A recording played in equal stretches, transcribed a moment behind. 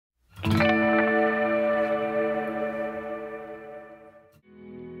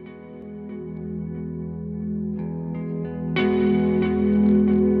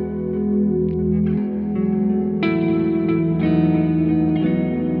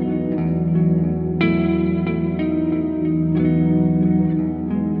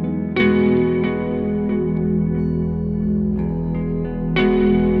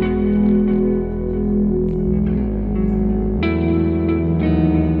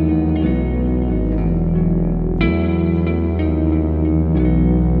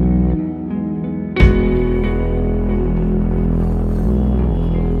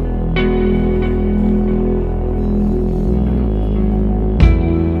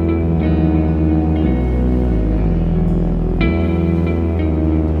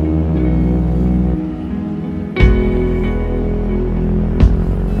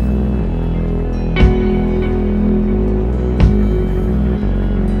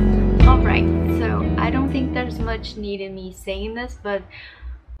think there's much need in me saying this, but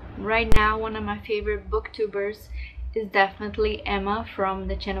right now one of my favorite booktubers is definitely Emma from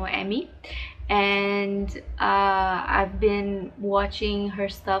the channel Emmy, and I've been watching her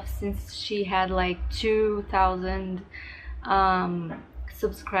stuff since she had like 2,000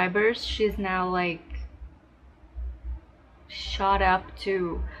 subscribers. She's now like shot up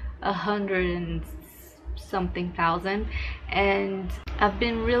to 100 and something thousand, and I've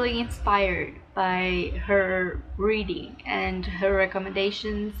been really inspired by her reading and her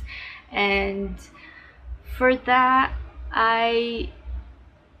recommendations, and for that I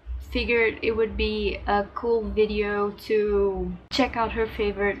figured it would be a cool video to check out her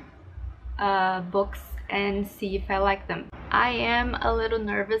favorite books and see if I like them. I am a little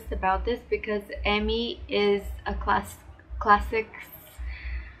nervous about this because Emmy is a classics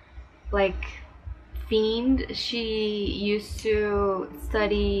like fiend. She used to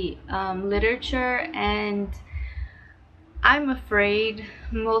study literature, and I'm afraid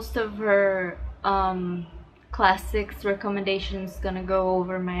most of her classics recommendations gonna go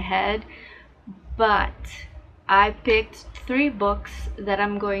over my head, but I picked 3 books that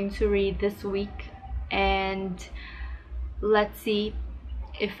I'm going to read this week, and let's see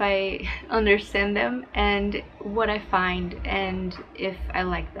if I understand them and what I find and if I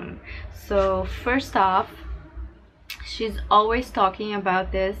like them. So first off, she's always talking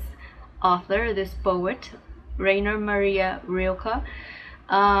about this author, this poet, Rainer Maria Rilke.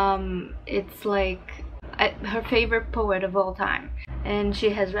 It's like her favorite poet of all time, and she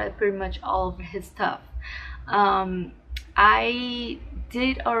has read pretty much all of his stuff. I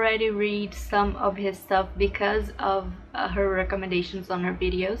did already read some of his stuff because of her recommendations on her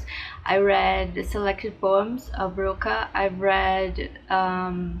videos. I read the selected poems of Rilke. I've read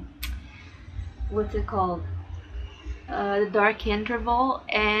what's it called, The Dark Interval,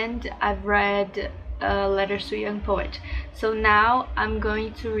 and I've read Letters to a Young Poet. So now I'm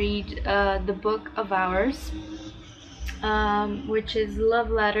going to read the book of ours, which is Love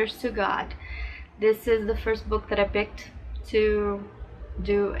Letters to God. This is the first book that I picked to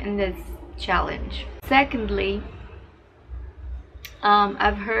do in this challenge. Secondly,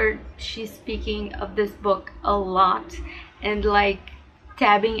 I've heard she's speaking of this book a lot and like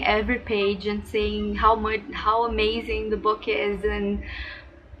tabbing every page and saying how amazing the book is, and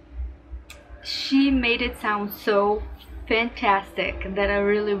she made it sound so fantastic that I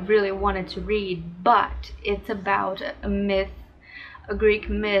really wanted to read. But it's about a myth, a Greek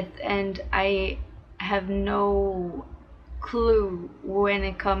myth, and I have no clue when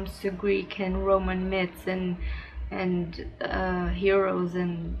it comes to Greek and Roman myths and heroes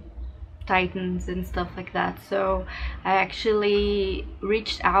and titans and stuff like that. So I actually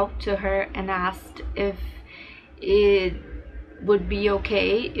reached out to her and asked if it would be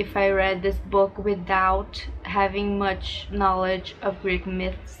okay if I read this book without having much knowledge of Greek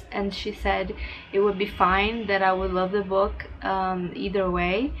myths, and she said it would be fine, that I would love the book either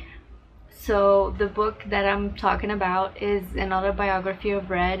way. So the book that I'm talking about is an autobiography of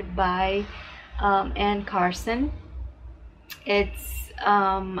Red by Anne Carson. It's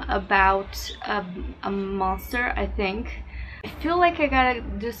about a monster, I think. I feel like I gotta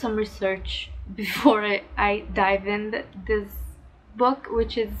do some research before I dive in this book,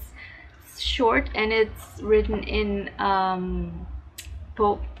 which is short and it's written in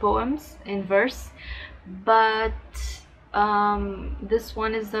poems, in verse, but this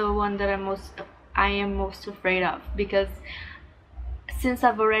one is the one that I am most afraid of, because since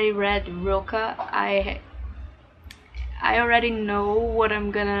I've already read Rilke, I already know what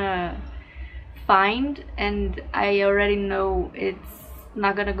I'm gonna find, and I already know it's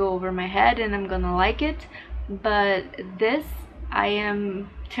not gonna go over my head and I'm gonna like it. But this I am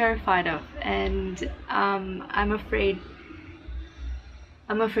terrified of, and I'm afraid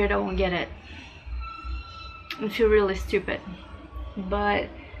I won't get it. I feel really stupid. But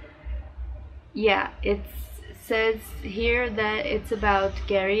yeah, it says here that it's about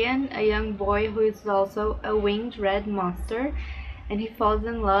Geryon, a young boy who is also a winged red monster, and he falls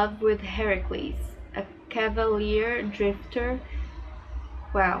in love with Heracles, a cavalier drifter,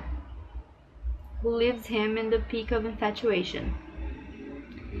 wow, who leaves him in the peak of infatuation.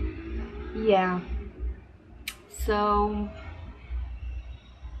 Yeah, so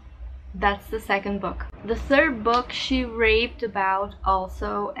that's the second book. The third book she raved about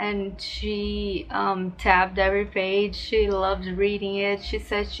also, and she tabbed every page. She loved reading it. She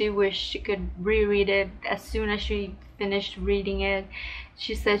said she wished she could reread it as soon as she finished reading it.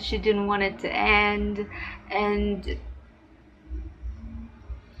 She said she didn't want it to end, and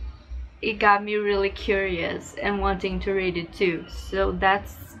it got me really curious and wanting to read it too. So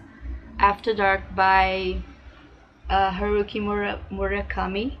that's After Dark by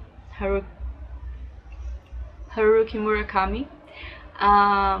Murakami. Haruki Murakami.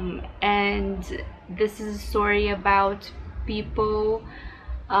 And this is a story about people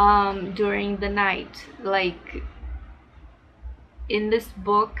during the night. Like, in this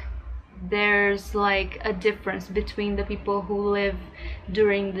book, there's like a difference between the people who live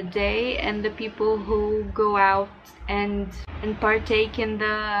during the day and the people who go out and partake in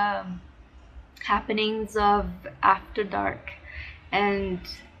the happenings of After Dark. And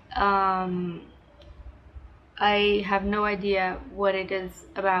I have no idea what it is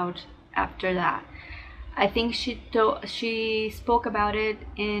about after that. I think she spoke about it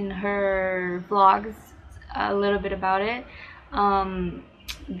in her vlogs, a little bit about it,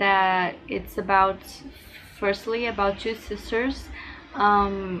 that it's about, firstly, about two sisters.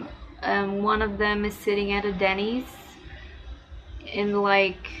 One of them is sitting at a Denny's in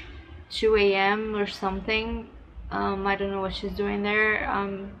like 2 a.m. or something. I don't know what she's doing there.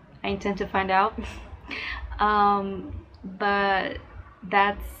 I intend to find out. But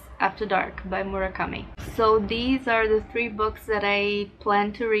that's After Dark by Murakami. So these are the 3 books that I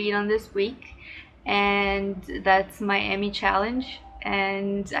plan to read on this week, and that's my Emmy challenge,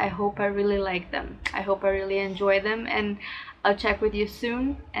 and I hope I really like them. I hope I really enjoy them, and I'll check with you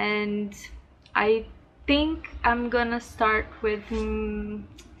soon. And I think I'm gonna start with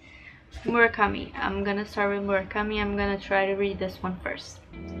Murakami. I'm gonna try to read this one first.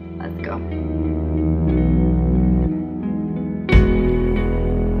 Let's go.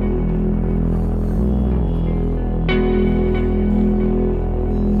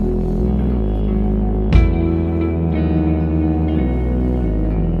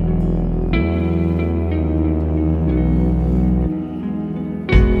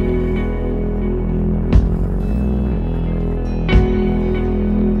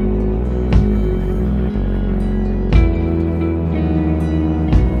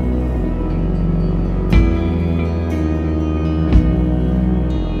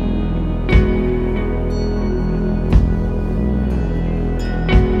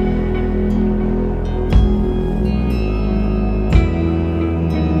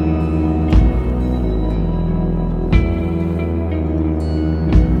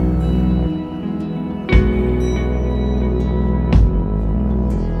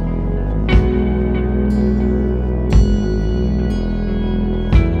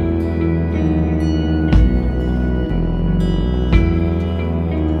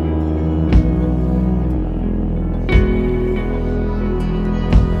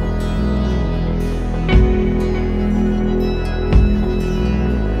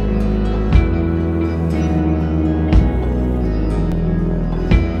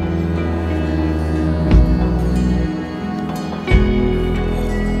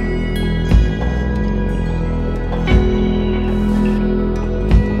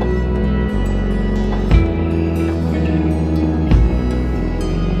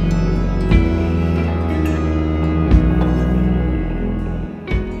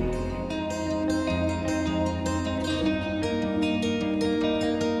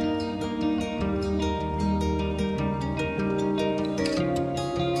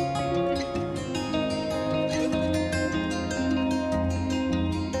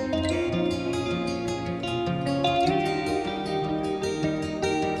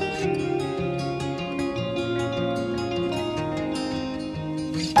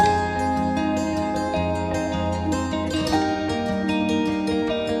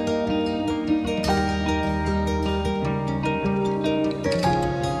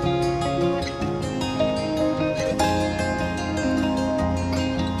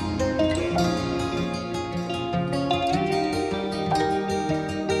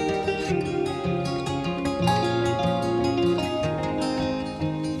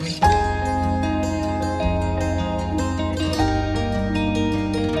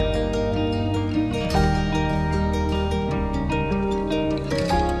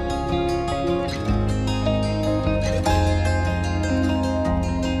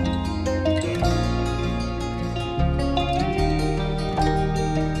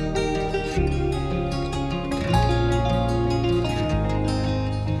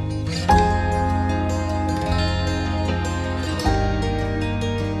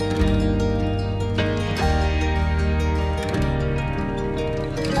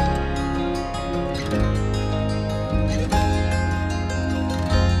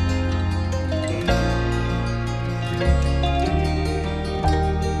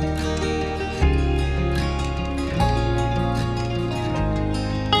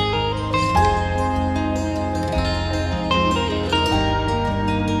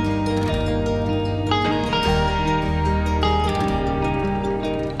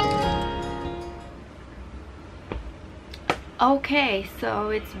 Okay,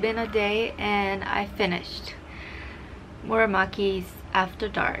 so it's been a day and I finished Muramaki's After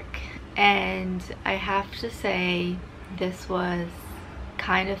Dark, and I have to say this was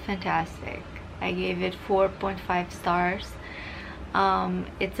kind of fantastic. I gave it 4.5 stars.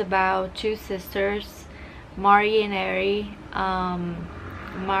 It's about two sisters, Mari and Eri.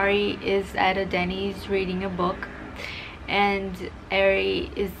 Mari is at a Denny's reading a book, and Eri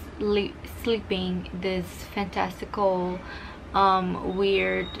is sleeping this fantastical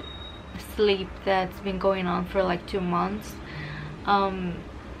weird sleep that's been going on for like 2 months.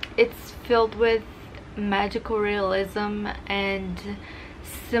 It's filled with magical realism and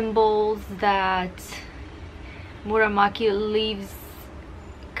symbols that Muramaki leaves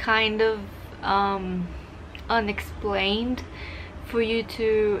kind of unexplained for you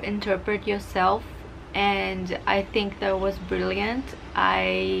to interpret yourself, and I think that was brilliant.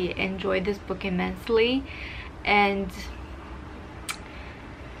 I enjoyed this book immensely, and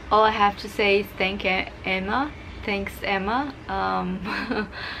all I have to say is thanks Emma.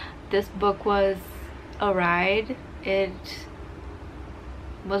 This book was a ride. It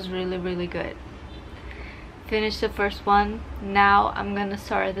was really good. Finished the first one. Now I'm gonna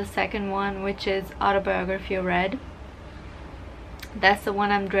start the second one, which is Autobiography of Red. That's the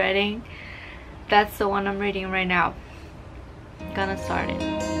one I'm dreading. That's the one I'm reading right now. Gonna start it.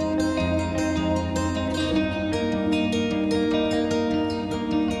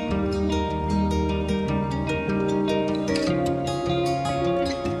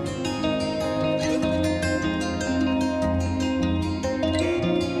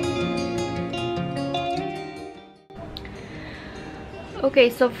 Okay,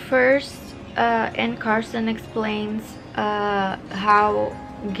 so first Anne Carson explains how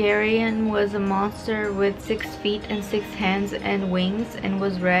Garion was a monster with 6 feet and 6 hands and wings and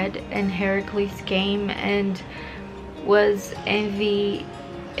was red, and Heracles came and was he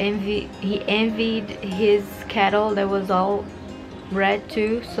envied his cattle that was all red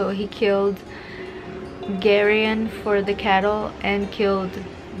too, so he killed Garion for the cattle and killed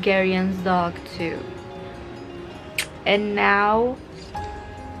Garion's dog too. And now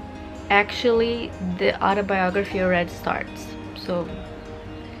actually the Autobiography of Red starts. So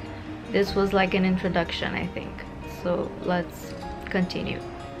this was like an introduction, I think. So let's continue.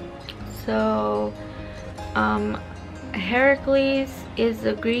 So Heracles is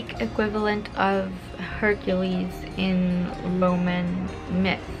the Greek equivalent of Hercules in Roman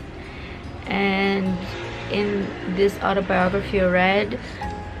myth, and in this Autobiography of Red,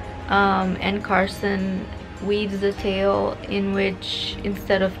 Anne Carson weaves the tale in which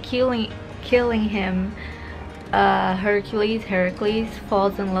instead of killing him, Heracles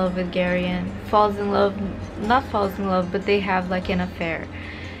falls in love with Garion. Not falls in love, but they have like an affair.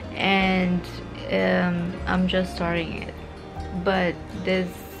 And I'm just starting it, but this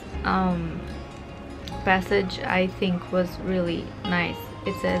passage I think was really nice.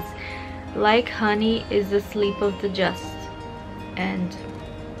 It says, like honey is the sleep of the just, and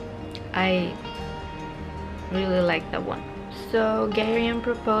I really like that one. So Garion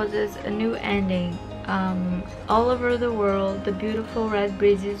proposes a new ending. All over the world the beautiful red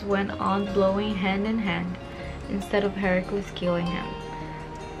breezes went on blowing hand in hand instead of Heracles killing him.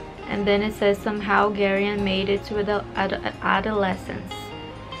 And then it says somehow Garion made it to adolescence.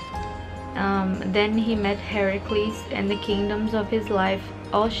 Then he met Heracles, and the kingdoms of his life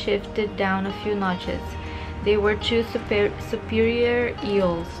all shifted down a few notches. They were two superior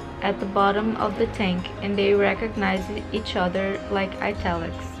eels at the bottom of the tank, and they recognized each other like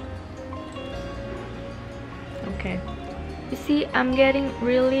italics. Okay. You see, I'm getting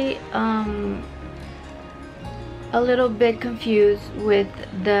really a little bit confused with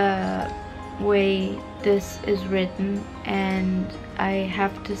the way this is written, and I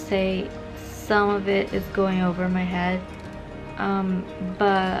have to say some of it is going over my head,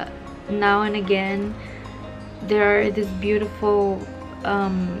 but now and again there are these beautiful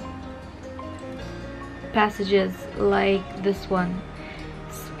passages like this one.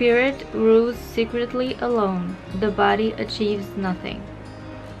 Spirit rules secretly alone, the body achieves nothing.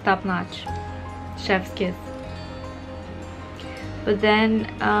 Top notch. Chef's kiss. But then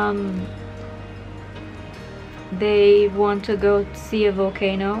they want to go see a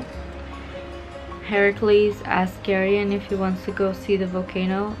volcano. Heracles asks Garion if he wants to go see the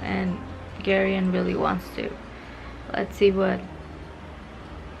volcano, and Garion really wants to. Let's see what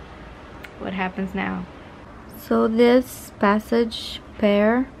happens now. So this passage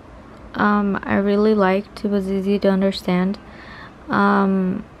pair I really liked. It was easy to understand.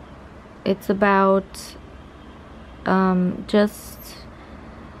 It's about just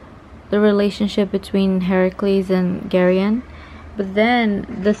the relationship between Heracles and Garion, But then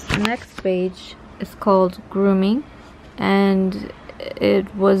this next page is called Grooming, and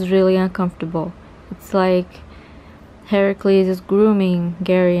it was really uncomfortable. It's like Heracles is grooming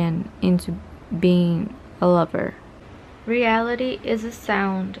Geryon into being a lover. Reality is a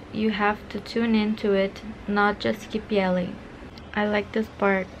sound. You have to tune into it, not just keep yelling. I like this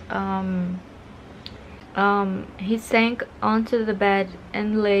part. He sank onto the bed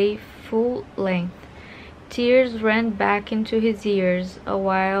and lay full length. Tears ran back into his ears a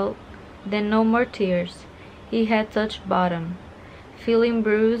while, then no more tears. He had touched bottom. Feeling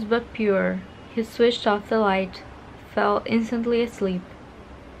bruised but pure, he switched off the light, fell instantly asleep.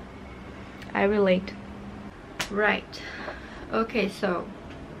 I relate. Right. Okay, so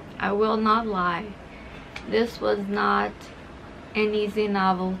I will not lie. This was not an easy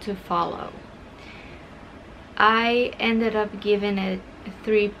novel to follow. I ended up giving it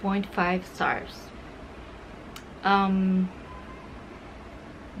 3.5 stars.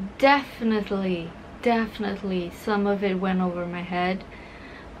 Definitely some of it went over my head.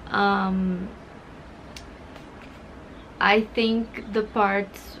 I think the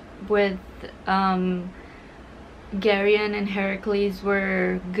parts with Geryon and Heracles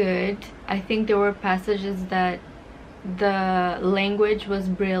were good. I think there were passages that the language was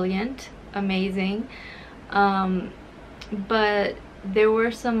brilliant, amazing, but there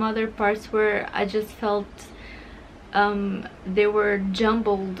were some other parts where I just felt they were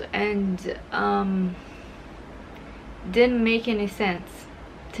jumbled and didn't make any sense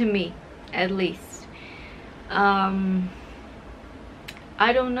to me, at least. I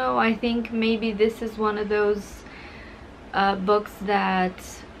don't know, I think maybe this is one of those books that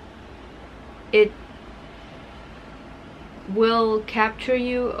it will capture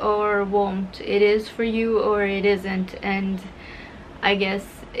you or won't. It is for you or it isn't, and I guess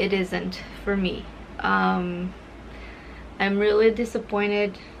it isn't for me. I'm really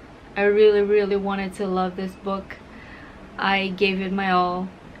disappointed. I really wanted to love this book. I gave it my all,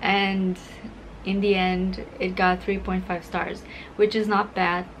 and in the end it got 3.5 stars, which is not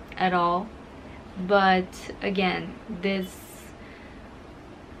bad at all. But again, this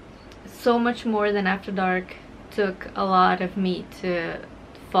So Much More Than After Dark took a lot of me to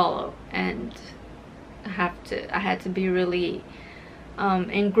follow, and I had to be really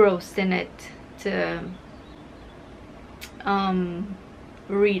engrossed in it to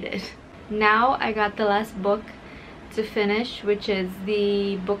read it. Now I got the last book to finish, which is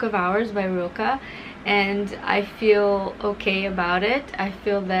the Book of Hours by Rilke, and I feel okay about it. I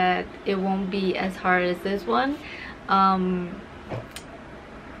feel that it won't be as hard as this one.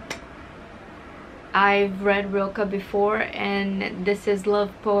 I've read Rilke before, and this is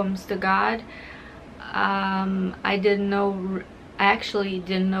Love Poems to God. I actually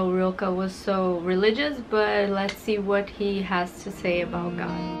didn't know Rilke was so religious, but let's see what he has to say about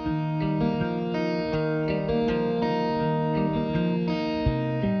God.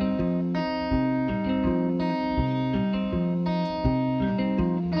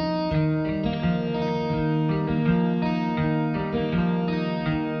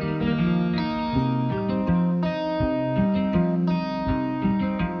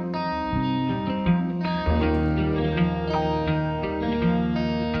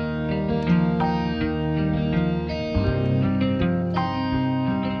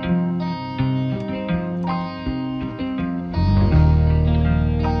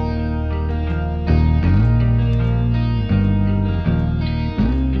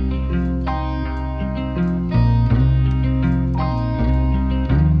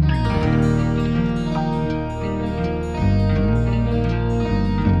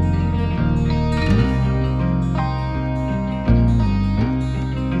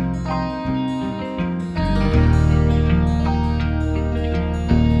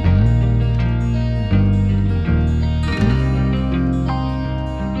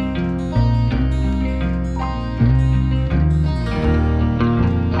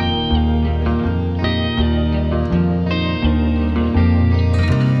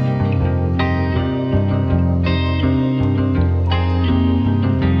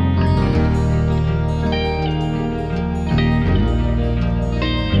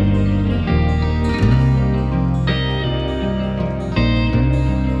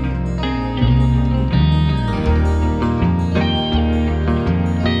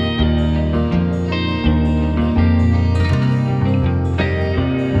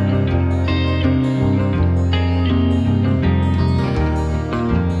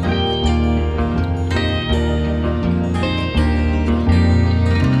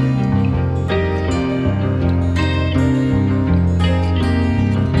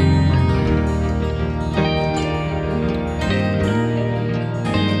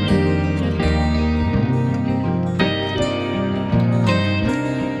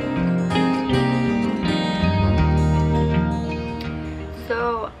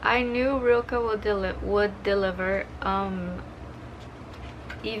 would deliver.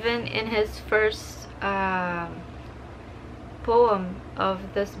 Even in his first poem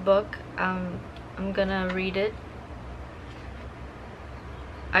of this book, I'm gonna read it.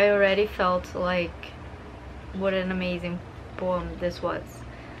 I already felt like what an amazing poem this was.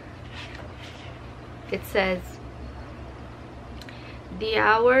 It says, "The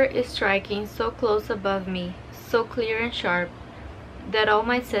hour is striking so close above me, so clear and sharp, that all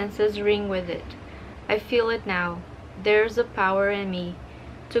my senses ring with it. I feel it now. There's a power in me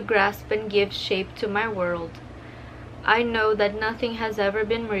to grasp and give shape to my world. I know that nothing has ever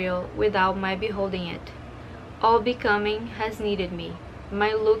been real without my beholding it. All becoming has needed me,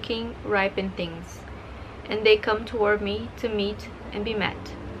 my looking ripen things, and they come toward me to meet and be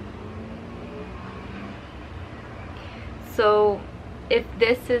met." So if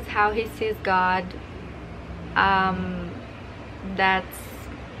this is how he sees God, that's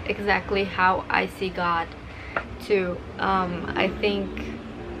exactly how I see God too. I think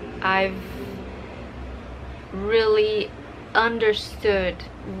I've really understood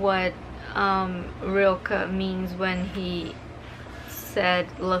what Rilke means when he said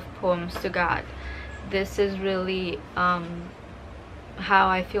love poems to God. This is really how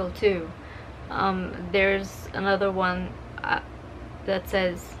I feel too. There's another one that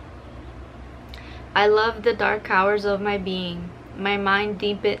says, "I love the dark hours of my being. My mind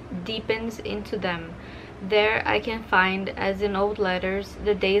deepens into them. There I can find, as in old letters,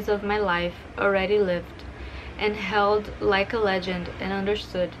 the days of my life already lived, and held like a legend and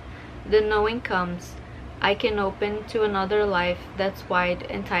understood. The knowing comes, I can open to another life that's wide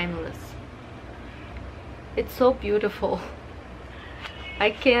and timeless." It's so beautiful.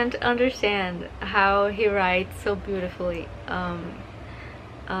 I can't understand how he writes so beautifully.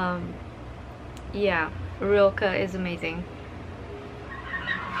 Yeah, Rilke is amazing.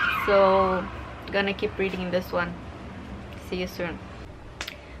 So gonna keep reading this one. See you soon.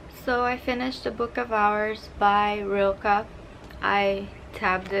 So I finished the Book of Hours by Rilke. I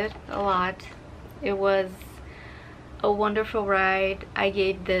tabbed it a lot. It was a wonderful ride. I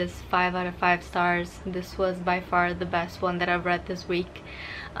gave this 5 out of 5 stars. This was by far the best one that I've read this week.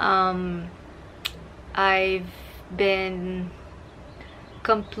 I've been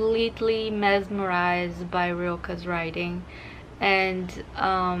completely mesmerized by Rilke's writing, and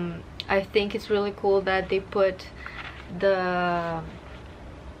I think it's really cool that they put the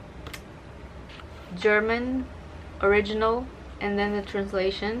German original and then the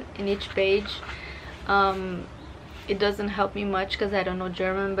translation in each page. It doesn't help me much because I don't know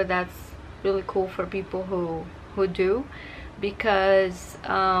German, but that's really cool for people who do, because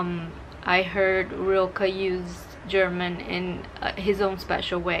I heard Rilke use German in his own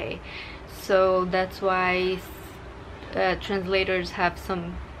special way, so that's why translators have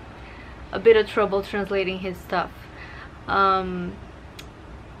a bit of trouble translating his stuff.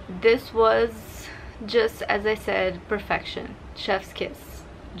 This was, just as I said, perfection, chef's kiss,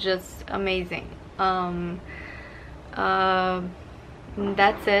 just amazing.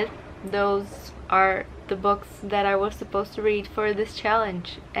 That's it. Those are the books that I was supposed to read for this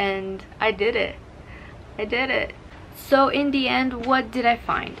challenge, and I did it. So in the end, what did I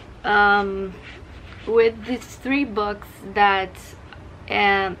find? With these 3 books that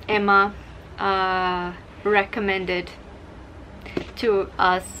Emma recommended to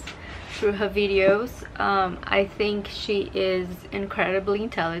us through her videos, I think she is incredibly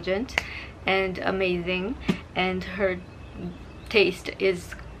intelligent and amazing, and her taste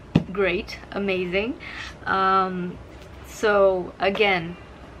is great, amazing. So again,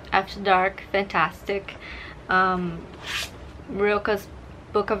 After Dark, fantastic. Rilke's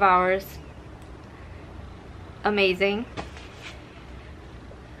Book of Hours, amazing.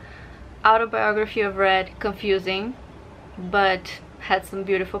 Autobiography of Red, confusing, but had some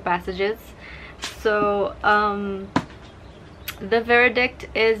beautiful passages. So the verdict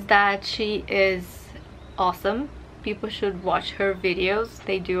is that she is awesome. People should watch her videos.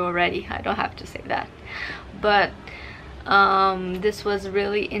 They do already, I don't have to say that. But this was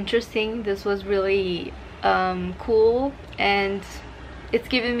really interesting. This was really cool, and it's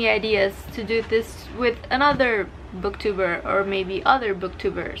giving me ideas to do this with another booktuber or maybe other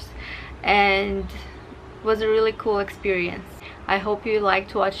booktubers, and it was a really cool experience. I hope you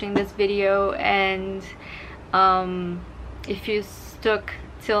liked watching this video, and if you stuck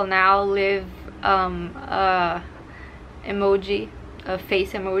till now, leave emoji, a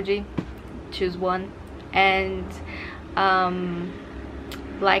face emoji, choose one, and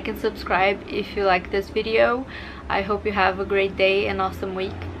like and subscribe if you like this video. I hope you have a great day and awesome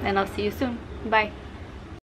week, and I'll see you soon. Bye.